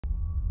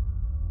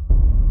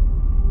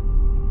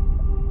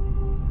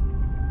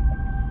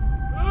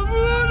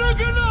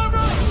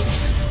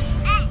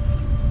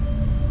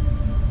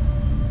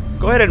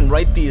Go ahead and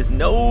write these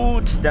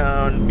notes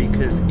down,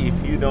 because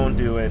if you don't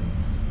do it,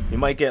 you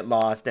might get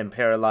lost and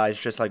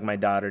paralyzed just like my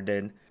daughter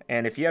did.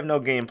 And if you have no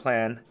game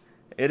plan,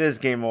 it is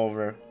game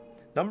over.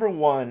 Number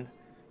 1,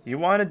 you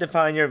want to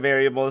define your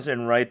variables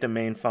and write the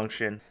main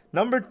function.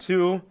 Number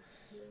 2,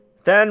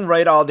 then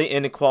write all the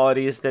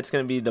inequalities. That's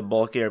going to be the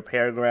bulk of your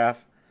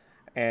paragraph.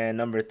 And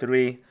number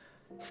 3,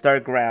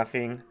 start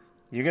graphing.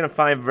 You're going to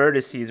find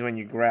vertices when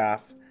you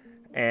graph.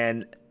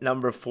 And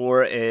number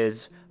 4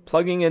 is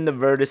plugging in the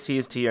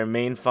vertices to your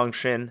main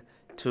function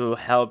to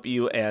help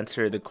you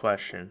answer the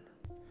question.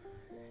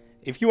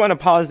 If you want to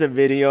pause the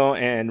video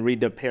and read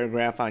the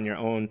paragraph on your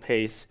own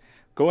pace,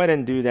 go ahead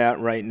and do that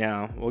right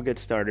now. We'll get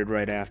started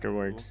right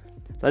afterwards.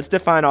 Let's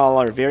define all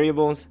our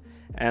variables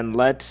and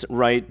let's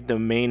write the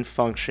main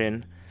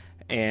function,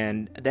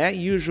 and that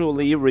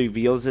usually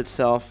reveals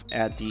itself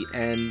at the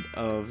end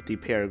of the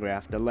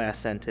paragraph, the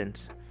last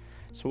sentence.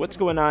 So what's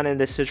going on in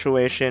this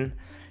situation?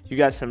 You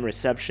got some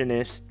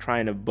receptionist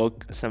trying to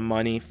book some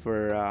money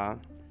for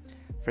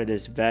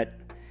this vet,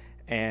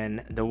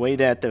 and the way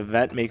that the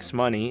vet makes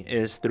money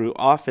is through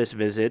office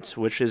visits,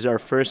 which is our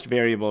first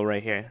variable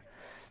right here.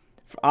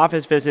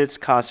 Office visits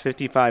cost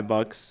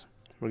 $55.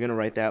 We're gonna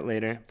write that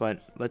later,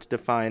 but let's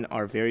define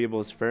our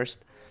variables first.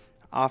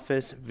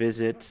 Office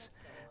visits,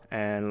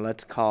 and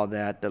let's call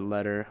that the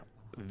letter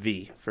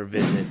V for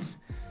visits.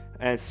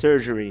 And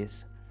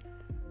surgeries.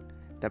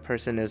 That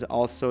person is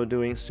also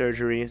doing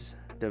surgeries,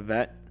 the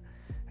vet,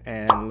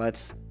 and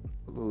let's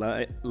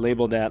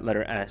label that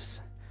letter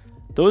S.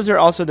 Those are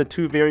also the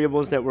 2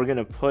 variables that we're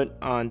gonna put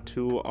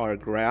onto our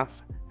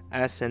graph,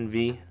 S and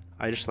V.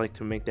 I just like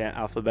to make that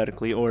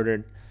alphabetically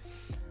ordered.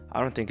 I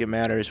don't think it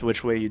matters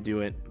which way you do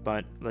it,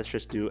 but let's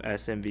just do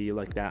S and V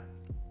like that.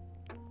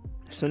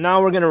 So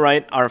now we're gonna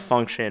write our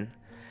function.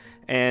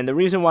 And the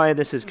reason why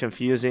this is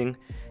confusing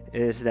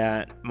is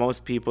that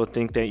most people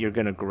think that you're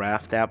gonna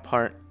graph that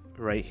part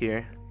right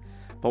here,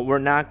 but we're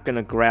not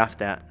gonna graph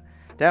that.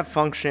 That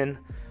function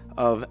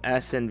of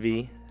S and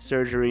V,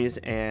 surgeries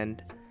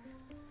and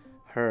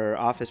her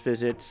office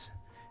visits,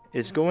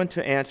 is going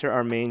to answer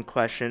our main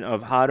question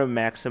of how to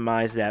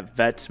maximize that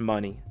vet's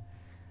money.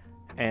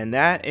 And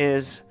that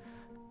is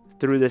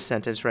through this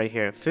sentence right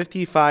here.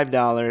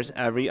 $55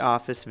 every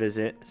office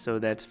visit, so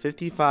that's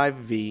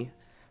 55V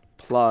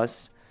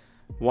plus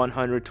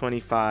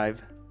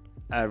 125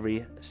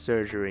 every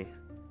surgery.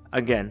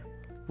 Again,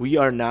 we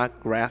are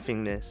not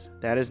graphing this.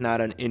 That is not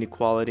an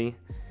inequality,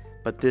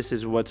 but this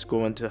is what's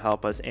going to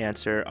help us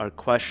answer our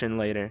question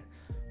later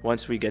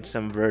once we get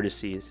some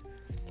vertices.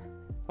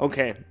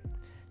 Okay,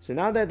 so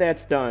now that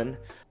that's done,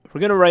 we're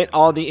going to write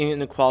all the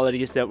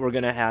inequalities that we're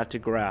going to have to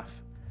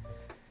graph.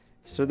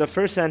 So the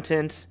first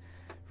sentence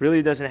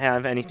really doesn't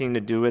have anything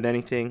to do with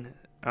anything.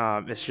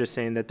 It's just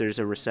saying that there's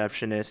a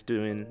receptionist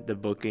doing the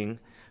booking.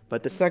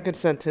 But the second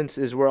sentence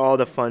is where all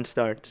the fun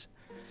starts.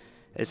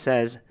 It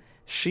says,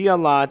 she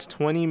allots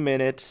 20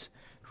 minutes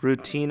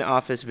routine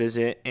office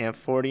visit and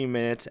 40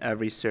 minutes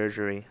every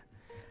surgery.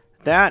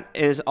 That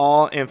is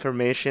all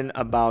information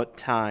about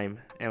time,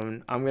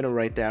 and I'm going to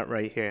write that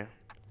right here.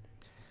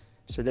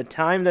 So the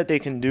time that they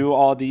can do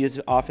all these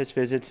office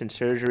visits and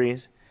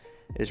surgeries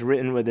is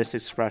written with this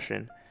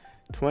expression.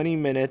 20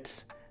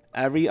 minutes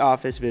every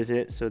office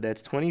visit, so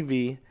that's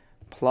 20V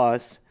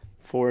plus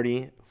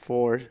 40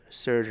 for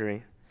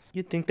surgery.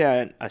 You'd think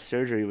that a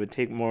surgery would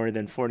take more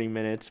than 40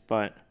 minutes,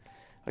 but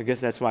I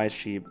guess that's why it's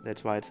cheap.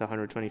 That's why it's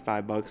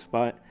 $125.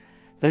 But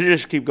let's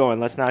just keep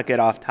going. Let's not get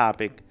off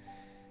topic.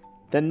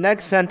 The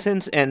next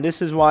sentence, and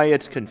this is why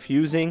it's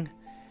confusing,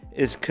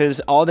 is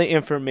because all the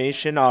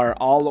information are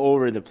all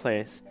over the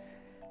place.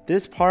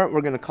 This part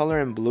we're going to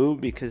color in blue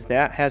because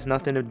that has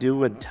nothing to do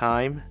with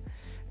time.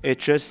 It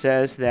just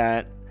says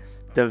that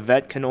the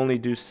vet can only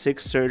do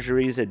 6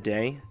 surgeries a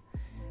day,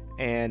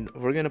 and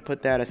we're going to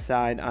put that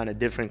aside on a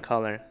different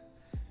color.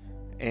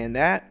 And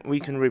that we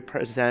can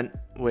represent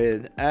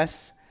with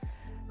S.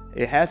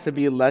 It has to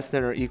be less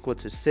than or equal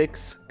to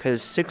 6,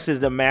 because 6 is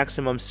the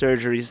maximum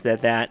surgeries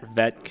that that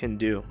vet can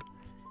do.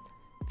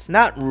 It's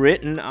not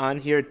written on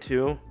here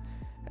too,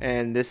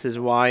 and this is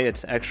why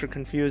it's extra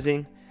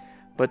confusing,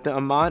 but the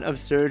amount of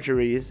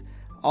surgeries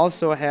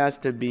also has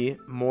to be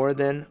more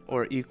than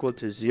or equal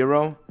to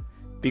 0,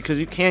 because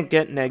you can't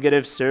get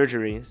negative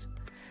surgeries.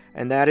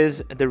 And that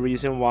is the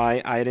reason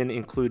why I didn't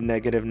include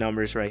negative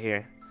numbers right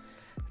here.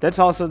 That's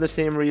also the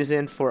same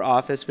reason for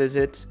office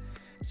visits.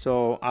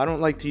 So I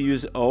don't like to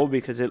use O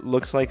because it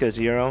looks like a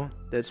 0.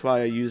 That's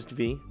why I used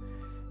V.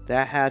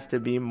 That has to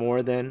be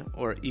more than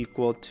or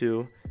equal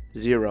to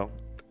 0.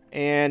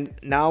 And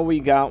now we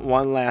got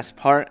one last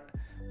part,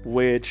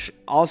 which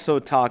also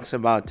talks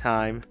about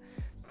time.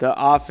 The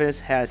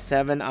office has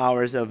 7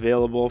 hours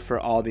available for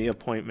all the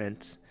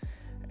appointments.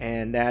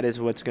 And that is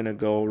what's going to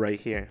go right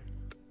here.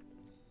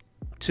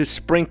 To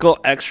sprinkle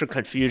extra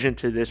confusion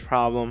to this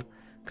problem,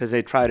 because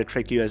they try to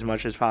trick you as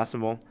much as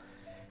possible,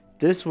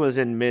 this was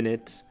in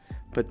minutes,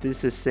 but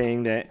this is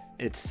saying that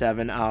it's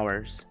 7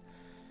 hours.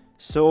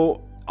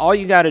 So all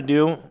you got to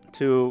do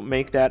to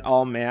make that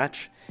all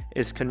match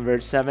is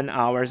convert 7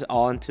 hours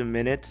all into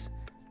minutes,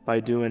 by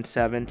doing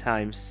 7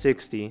 times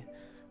 60,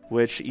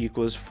 which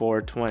equals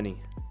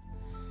 420.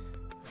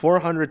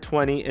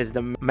 420 is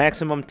the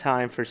maximum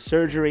time for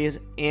surgeries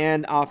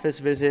and office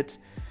visits,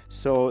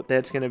 so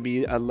that's going to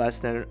be a less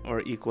than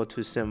or equal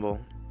to symbol,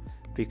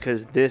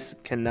 because this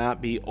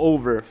cannot be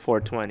over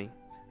 420.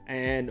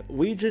 And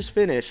we just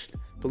finished,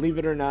 believe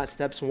it or not,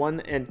 steps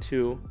 1 and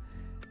 2.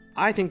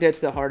 I think that's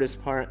the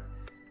hardest part.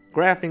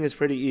 Graphing is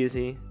pretty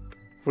easy.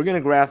 We're going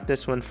to graph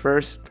this one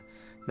first.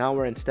 Now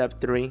we're in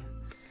step 3.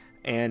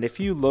 And if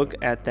you look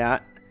at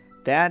that,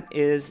 that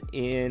is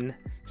in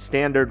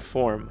standard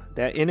form.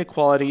 That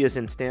inequality is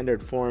in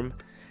standard form.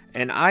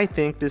 And I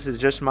think, this is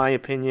just my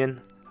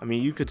opinion, I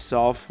mean, you could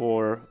solve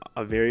for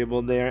a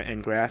variable there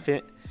and graph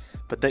it,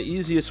 but the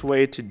easiest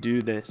way to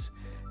do this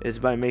is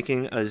by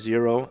making a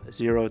 0,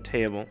 0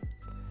 table.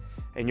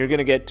 And you're going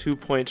to get 2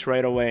 points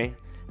right away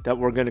that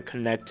we're going to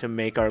connect to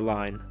make our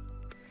line.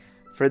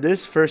 For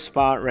this first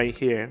spot right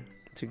here,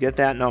 to get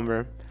that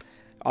number,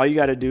 all you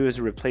got to do is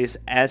replace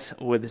s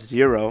with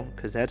 0,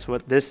 because that's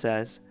what this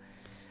says.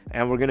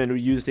 And we're going to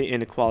use the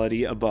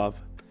inequality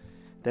above.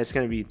 That's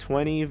going to be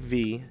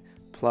 20v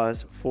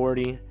plus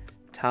 40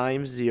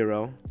 times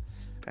 0.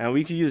 And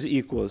we could use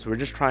equals. We're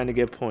just trying to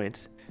get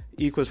points.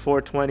 Equals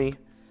 420.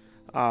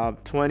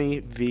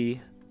 20v,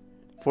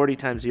 40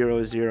 times 0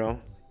 is 0,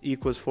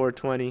 equals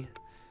 420,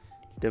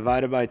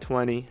 divided by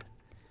 20,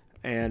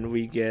 and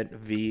we get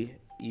v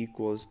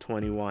equals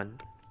 21.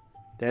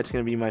 That's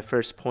going to be my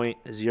first point,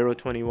 0,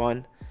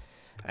 21.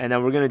 And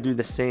then we're going to do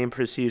the same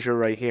procedure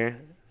right here.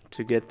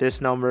 To get this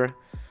number,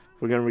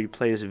 we're going to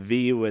replace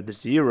v with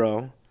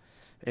 0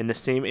 in the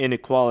same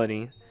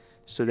inequality.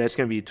 So that's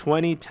going to be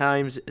 20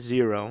 times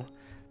 0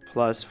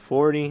 plus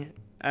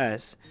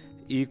 40s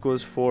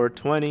equals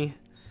 420.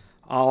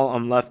 All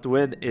I'm left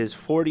with is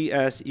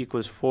 40s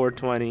equals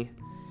 420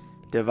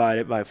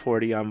 divided by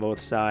 40 on both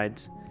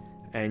sides,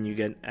 and you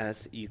get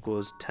s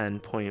equals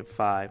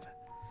 10.5.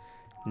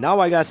 Now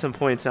I got some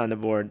points on the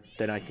board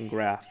that I can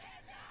graph,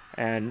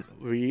 and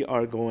we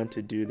are going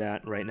to do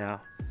that right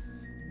now.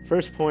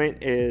 First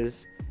point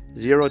is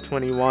 0,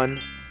 21.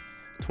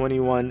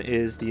 21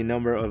 is the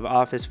number of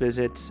office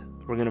visits.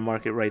 We're going to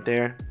mark it right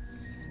there.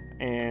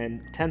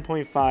 And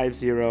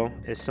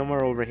 10.50 is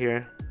somewhere over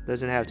here.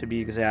 Doesn't have to be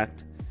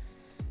exact.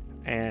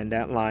 And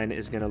that line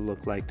is going to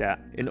look like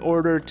that. In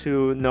order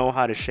to know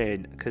how to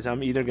shade, because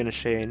I'm either going to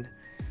shade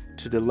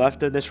to the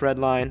left of this red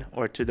line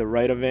or to the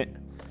right of it,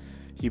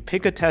 you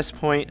pick a test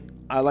point.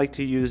 I like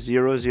to use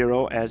 0,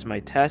 0 as my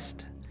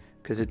test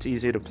because it's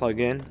easy to plug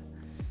in.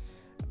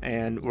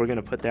 And we're going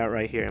to put that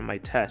right here in my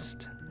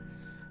test.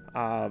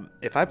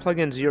 If I plug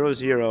in 0,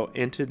 0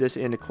 into this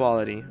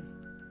inequality,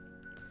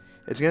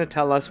 it's going to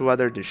tell us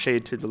whether to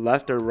shade to the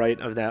left or right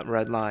of that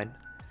red line.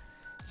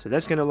 So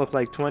that's going to look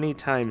like 20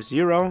 times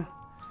 0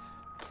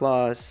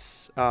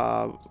 plus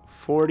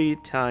 40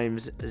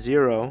 times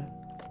 0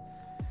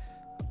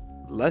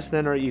 less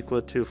than or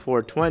equal to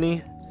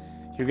 420.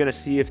 You're going to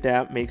see if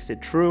that makes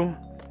it true,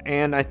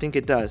 and I think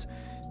it does.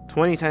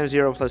 20 times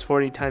 0 plus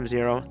 40 times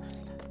 0.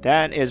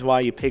 That is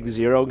why you pick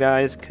 0,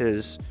 guys,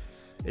 because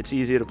it's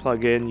easy to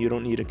plug in. You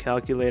don't need a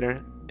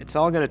calculator. It's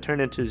all going to turn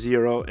into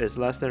 0 is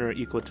less than or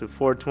equal to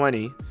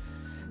 420,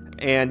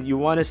 and you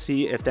want to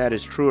see if that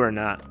is true or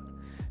not.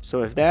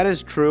 So if that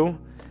is true,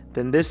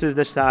 then this is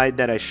the side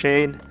that I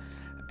shade,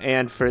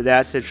 and for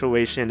that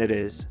situation it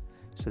is.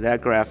 So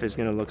that graph is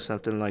going to look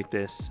something like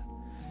this.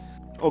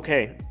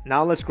 Okay,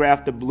 now let's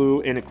graph the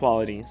blue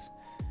inequalities.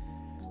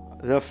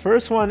 The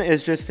first one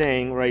is just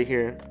saying right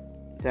here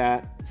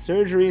that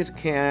surgeries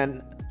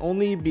can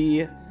only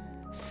be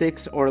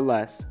 6 or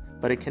less,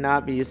 but it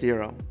cannot be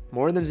 0.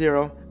 More than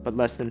 0, but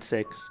less than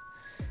 6.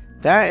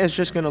 That is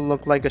just going to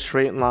look like a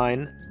straight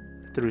line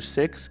through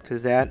 6,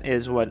 because that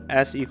is what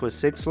s equals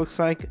 6 looks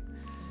like.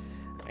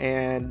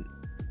 And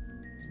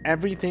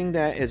everything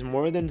that is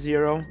more than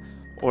 0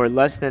 or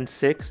less than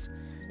 6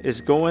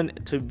 is going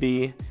to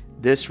be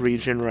this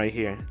region right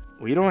here.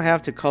 We don't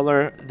have to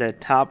color the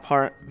top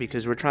part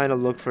because we're trying to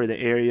look for the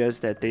areas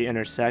that they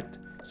intersect.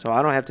 So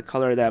I don't have to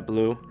color that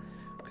blue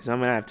because I'm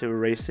going to have to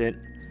erase it.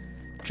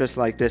 Just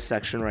like this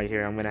section right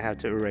here, I'm going to have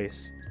to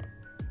erase.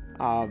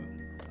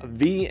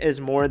 V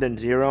is more than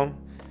 0.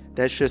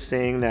 That's just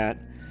saying that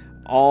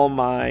all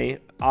my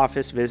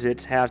office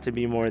visits have to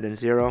be more than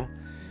 0.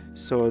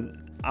 So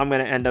I'm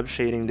going to end up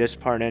shading this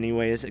part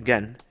anyways.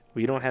 Again,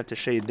 we don't have to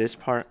shade this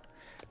part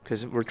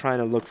because we're trying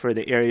to look for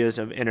the areas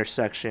of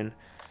intersection,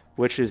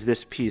 which is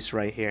this piece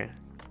right here.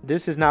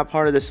 This is not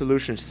part of the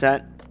solution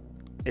set.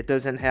 It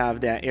doesn't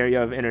have that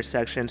area of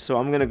intersection, so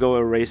I'm going to go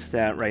erase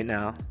that right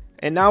now.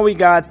 And now we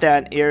got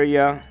that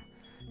area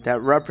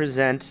that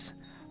represents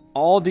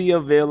all the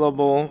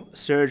available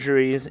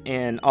surgeries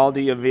and all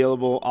the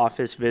available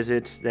office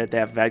visits that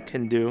vet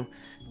can do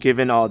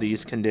given all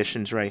these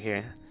conditions right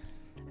here.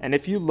 And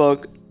if you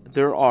look,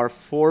 there are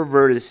 4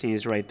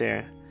 vertices right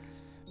there.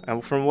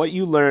 And from what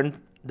you learned,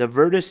 the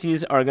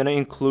vertices are going to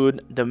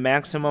include the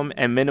maximum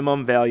and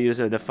minimum values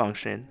of the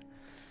function.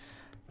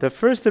 The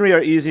first 3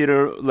 are easy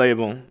to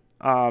label.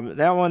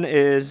 That one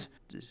is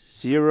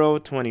 0,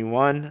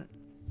 21,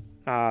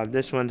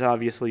 This one's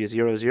obviously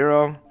 0,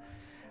 0.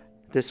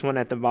 This one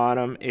at the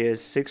bottom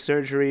is 6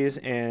 surgeries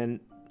and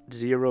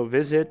 0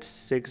 visits,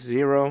 6,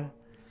 0.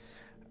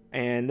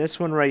 And this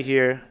one right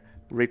here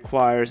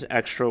requires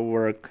extra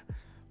work,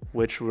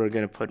 which we're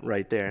going to put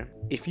right there.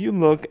 If you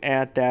look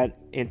at that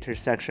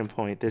intersection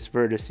point, this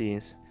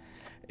vertices,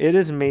 it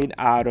is made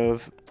out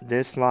of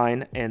this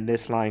line and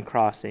this line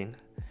crossing.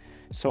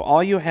 So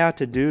all you have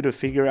to do to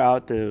figure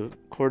out the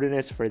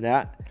coordinates for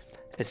that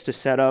is to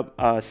set up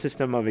a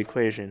system of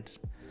equations.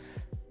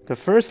 The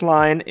first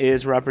line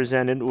is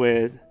represented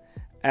with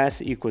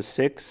s equals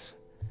 6,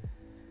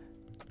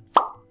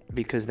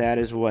 because that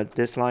is what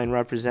this line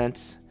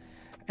represents.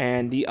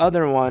 And the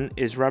other one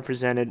is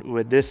represented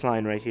with this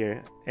line right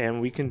here.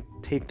 And we can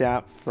take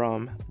that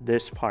from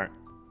this part.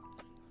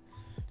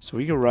 So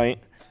we can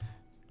write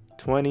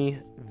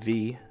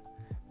 20v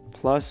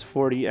plus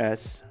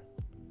 40s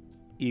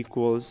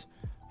equals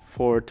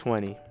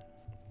 420.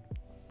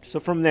 So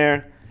from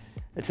there,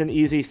 it's an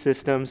easy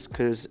system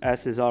because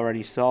s is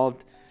already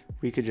solved.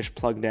 We could just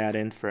plug that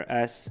in for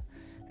s,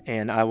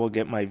 and I will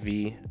get my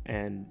v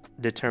and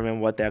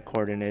determine what that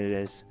coordinate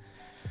is.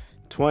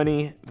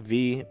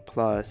 20v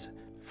plus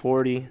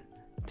 40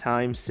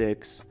 times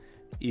 6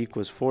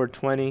 equals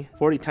 420.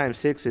 40 times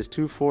 6 is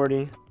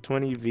 240.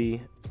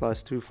 20v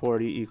plus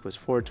 240 equals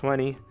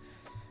 420.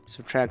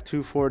 Subtract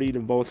 240 to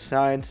both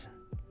sides,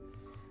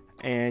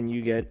 and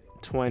you get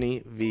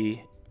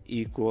 20v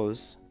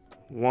equals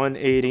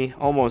 180.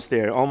 Almost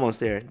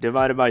there.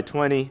 Divided by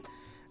 20,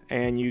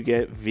 and you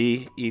get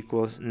v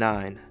equals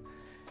 9.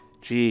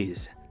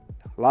 Jeez,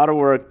 a lot of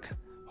work.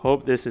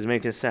 Hope this is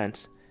making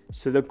sense.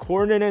 So the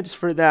coordinates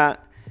for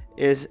that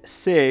is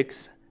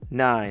 6,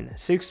 9.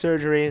 6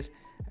 surgeries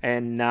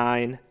and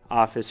 9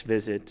 office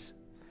visits.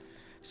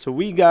 So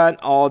we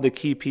got all the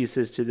key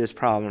pieces to this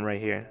problem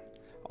right here.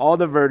 All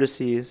the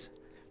vertices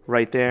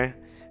right there.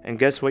 And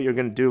guess what you're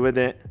going to do with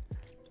it?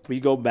 We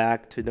go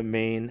back to the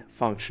main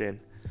function.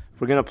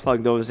 We're going to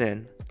plug those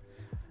in.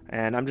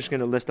 And I'm just going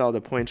to list all the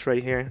points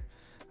right here.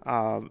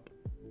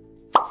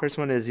 First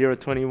one is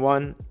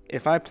 0.21.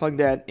 If I plug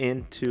that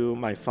into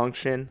my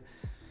function,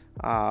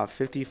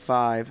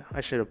 55,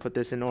 I should have put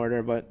this in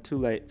order, but too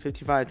late.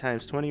 55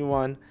 times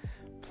 21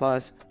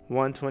 plus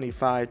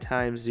 125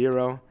 times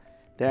 0.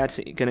 That's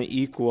going to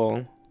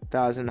equal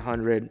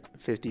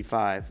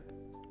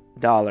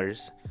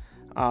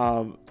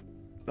 $1,155.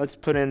 Let's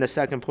put in the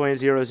second point,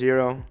 0,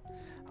 0.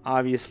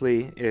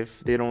 Obviously, if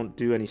they don't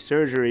do any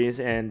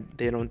surgeries and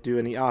they don't do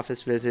any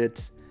office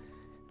visits,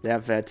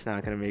 that vet's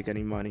not going to make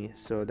any money.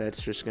 So that's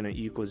just going to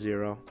equal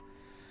 0.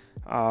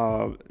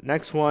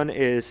 Next one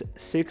is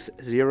 6,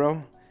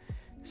 0.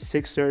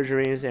 6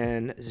 surgeries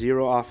and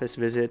 0 office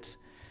visits.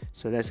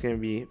 So that's going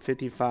to be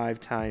 55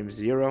 times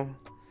 0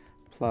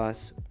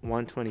 plus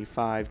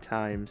 125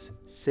 times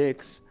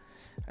 6.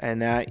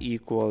 And that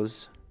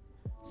equals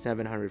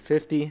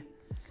 750.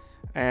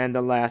 And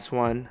the last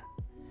one,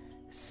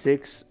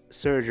 6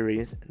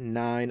 surgeries,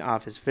 9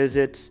 office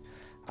visits.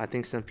 I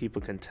think some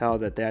people can tell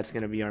that that's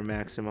going to be our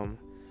maximum,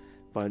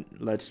 but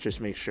let's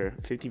just make sure.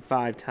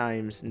 55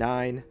 times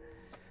 9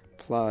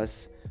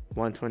 plus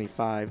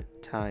 125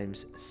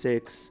 times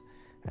 6,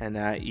 and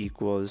that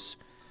equals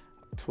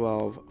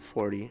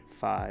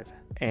 1245.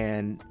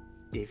 And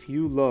if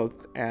you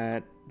look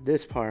at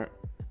this part,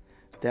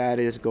 that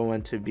is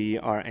going to be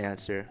our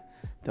answer.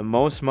 The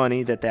most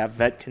money that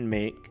vet can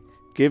make,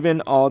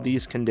 given all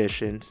these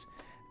conditions,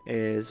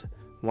 is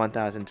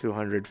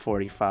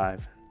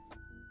 $1,245.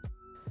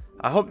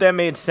 I hope that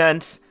made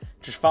sense.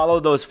 Just follow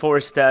those 4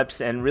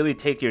 steps and really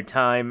take your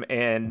time,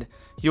 and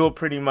you'll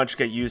pretty much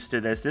get used to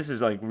this. This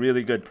is like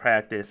really good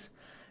practice.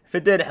 If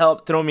it did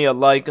help, throw me a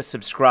like, a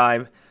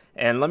subscribe,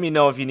 and let me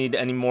know if you need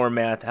any more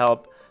math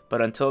help.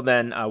 But until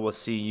then, I will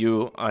see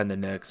you on the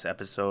next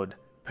episode.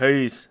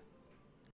 Peace.